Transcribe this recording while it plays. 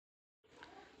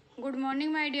Good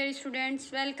morning, my dear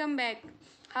students. Welcome back.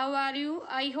 How are you?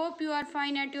 I hope you are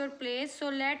fine at your place. So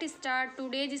let's start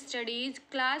today's studies.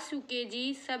 Class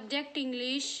UKG, subject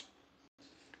English,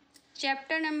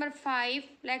 chapter number 5,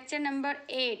 lecture number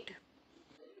 8.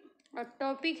 और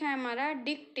topic है हमारा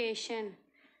dictation.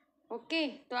 Okay,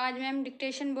 तो आज ma'am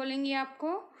dictation बोलेंगी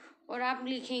आपको और आप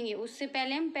लिखेंगे. उससे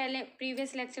पहले हम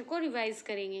प्रीवियस लेक्चर को रिवाइज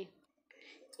करेंगे.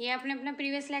 ये आपने अपना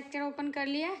प्रीवियस लेक्चर ओपन कर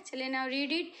लिया. चलिए now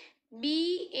read it.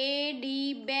 BAD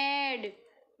bed,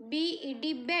 BED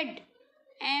bed,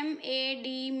 MAD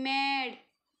mad,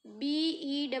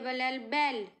 BELL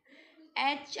bell,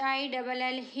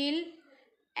 HILL hill,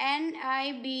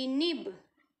 NIB nib,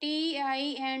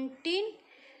 TIN tin,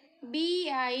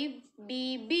 BIB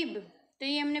bib. तो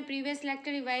ये हमने प्रीवियस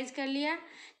लेक्चर रिवाइज कर लिया.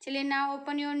 चलिए now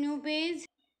open your new page.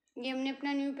 ये हमने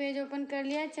अपना न्यू पेज ओपन कर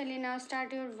लिया. चलिए नाउ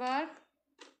स्टार्ट योर वर्क.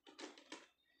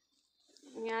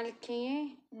 यहाँ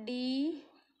लिखेंगे DATE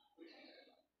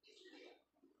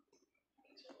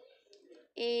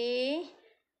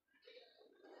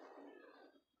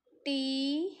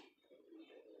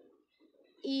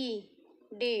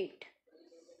date.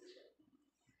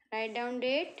 Write down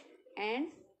date and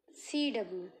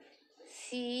CW.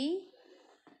 C.W.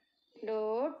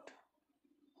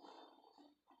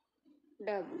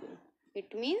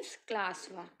 It means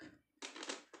classwork.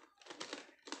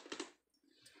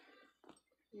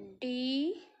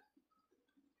 DAY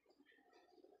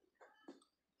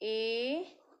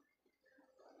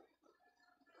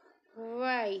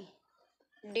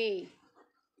day.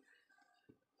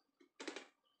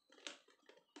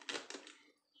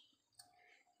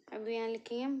 अब यहाँ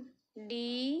लिखेंगे हम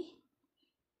DICT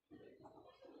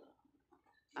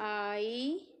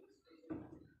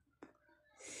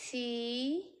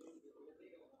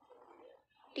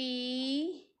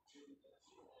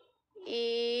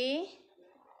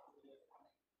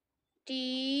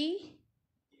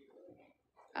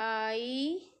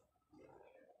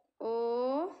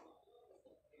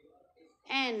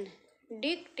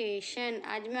डिक्टेशन.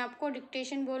 आज मैं आपको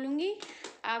डिक्टेशन बोलूँगी,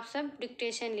 आप सब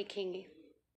डिक्टेशन लिखेंगे.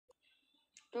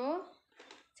 तो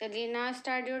चलिए ना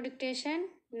स्टार्ट योर डिक्टेशन.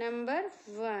 नंबर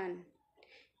 1.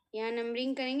 यहाँ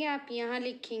नंबरिंग करेंगे, आप यहाँ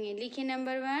लिखेंगे. लिखिए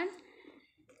नंबर 1.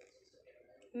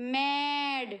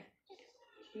 मैड.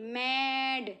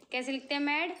 मैड कैसे लिखते हैं?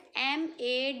 Mad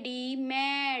MAD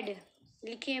mad.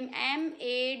 लिखिए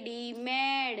MAD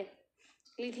मैड.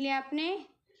 लिख लिया आपने.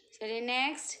 चलिए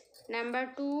नेक्स्ट नंबर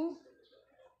 2.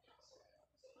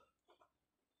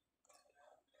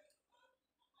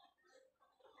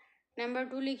 नंबर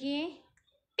 2 लिखिए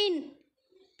पिन.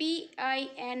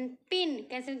 PIN pin.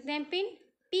 कैसे लिखते हैं? Pin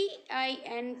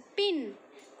PIN pin.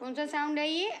 कौन सा साउंड है?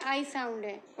 ये आई साउंड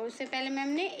है, और उससे पहले मैम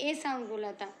ने ए साउंड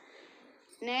बोला था.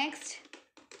 Next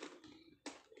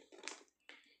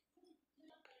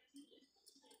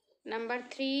number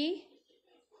 3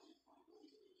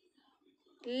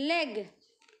 leg.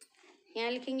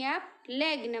 यहाँ लिखेंगे आप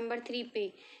लेग. नंबर 3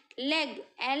 पे लेग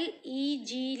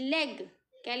LEG लेग.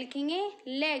 क्या लिखेंगे?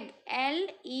 Leg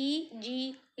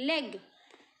LEG leg.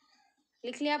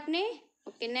 लिख लिया आपने.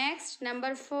 Okay next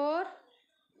number 4.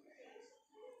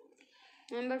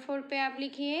 नंबर 4 पे आप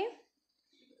लिखिए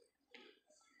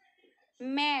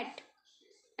mat.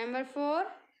 Number 4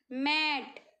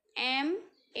 mat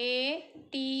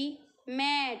MAT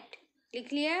mat.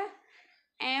 लिख लिया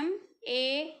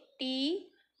MAT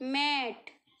mat.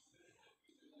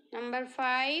 Number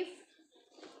 5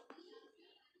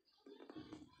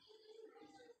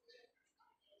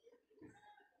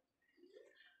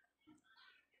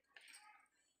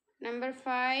 number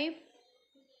 5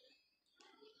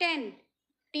 10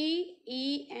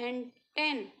 TEN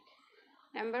 10.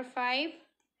 Number 5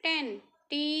 10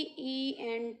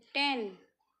 TEN 10.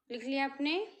 लिख लिया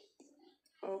आपने.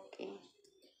 Okay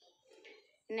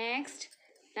next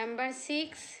number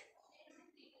 6.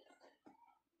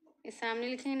 इस सामने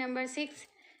लिखेंगे नंबर 6.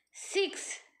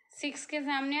 6 के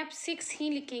सामने आप 6 ही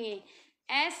लिखेंगे.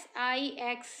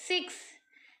 SIX 6.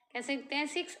 कैसे लिखते हैं?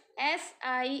 6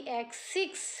 SIX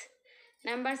 6.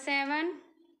 Number 7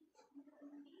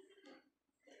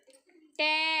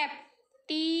 tap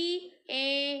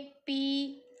TAP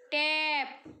tap.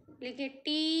 लिखिए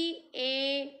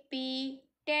TAP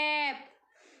टैप.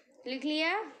 लिख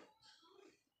लिया.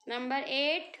 Number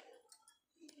 8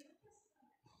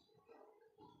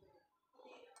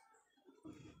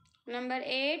 number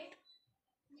 8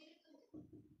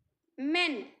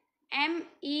 main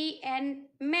MEN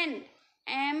main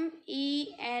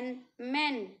MEN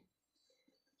main.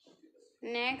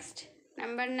 Next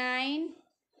number 9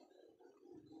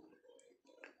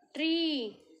 tree.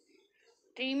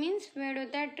 Tree means पेड़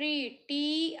होता है. Tree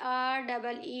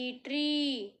TREE tree.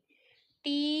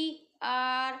 T-R-E-E,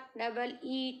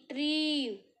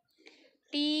 tree.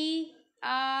 T-R-E-E,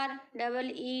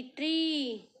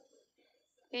 tree.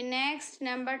 Okay, next,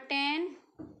 number 10.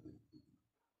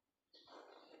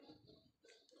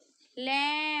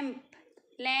 Lamp.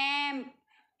 Lamp.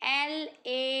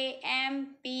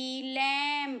 L-A-M-P,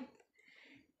 lamp.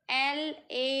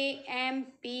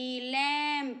 L-A-M-P,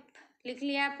 lamp. लिख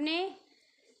लिया आपने?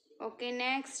 Okay,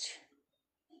 next,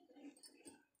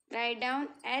 write down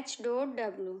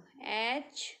H.W.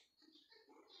 H.W.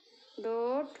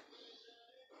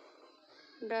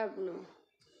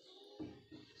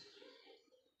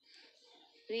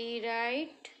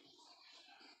 rewrite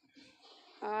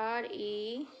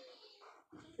R-E-W-R-I-T-E,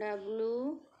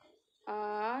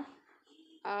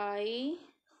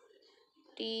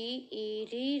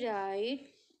 rewrite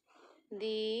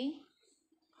the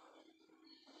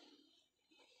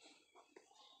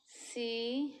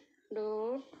C.W.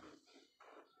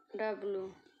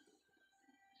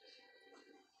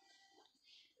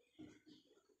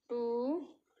 2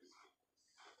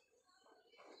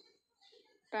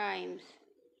 times.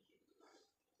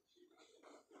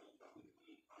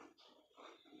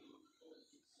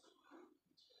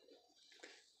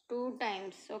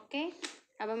 Okay,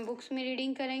 अब हम books में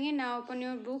reading करेंगे. Now open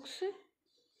your books.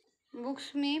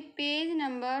 Books में page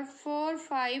number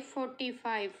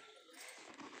 4545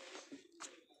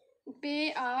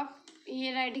 पे आप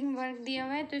ये राइटिंग वर्क दिया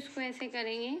हुआ है, तो इसको ऐसे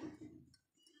करेंगे.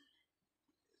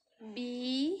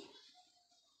 B-I-N,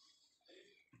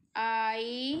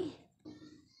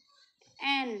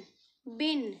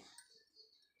 बिन.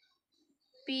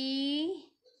 P-I-N,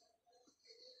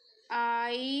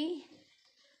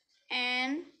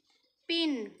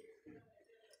 pin.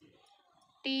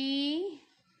 T-I-N,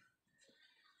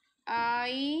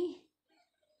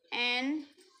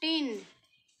 tin.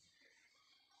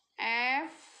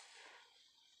 F-I-N,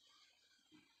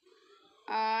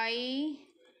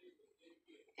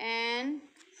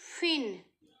 fin.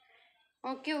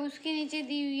 Okay, उसके नीचे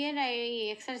दी हुई है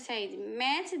exercise.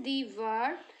 Match the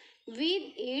word with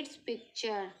its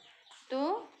picture. तो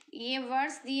ये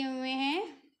वर्ड्स दिए हुए हैं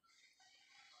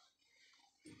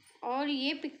और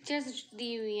ये पिक्चर्स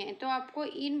दी हुई हैं, तो आपको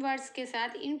इन वर्ड्स के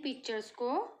साथ इन पिक्चर्स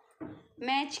को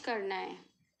मैच करना है.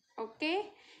 ओके,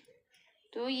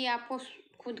 तो ये आपको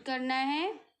खुद करना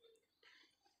है.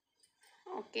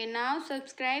 Okay, now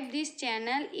subscribe this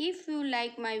channel if you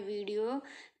like my video.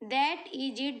 That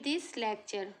is it this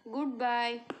lecture.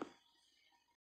 Goodbye.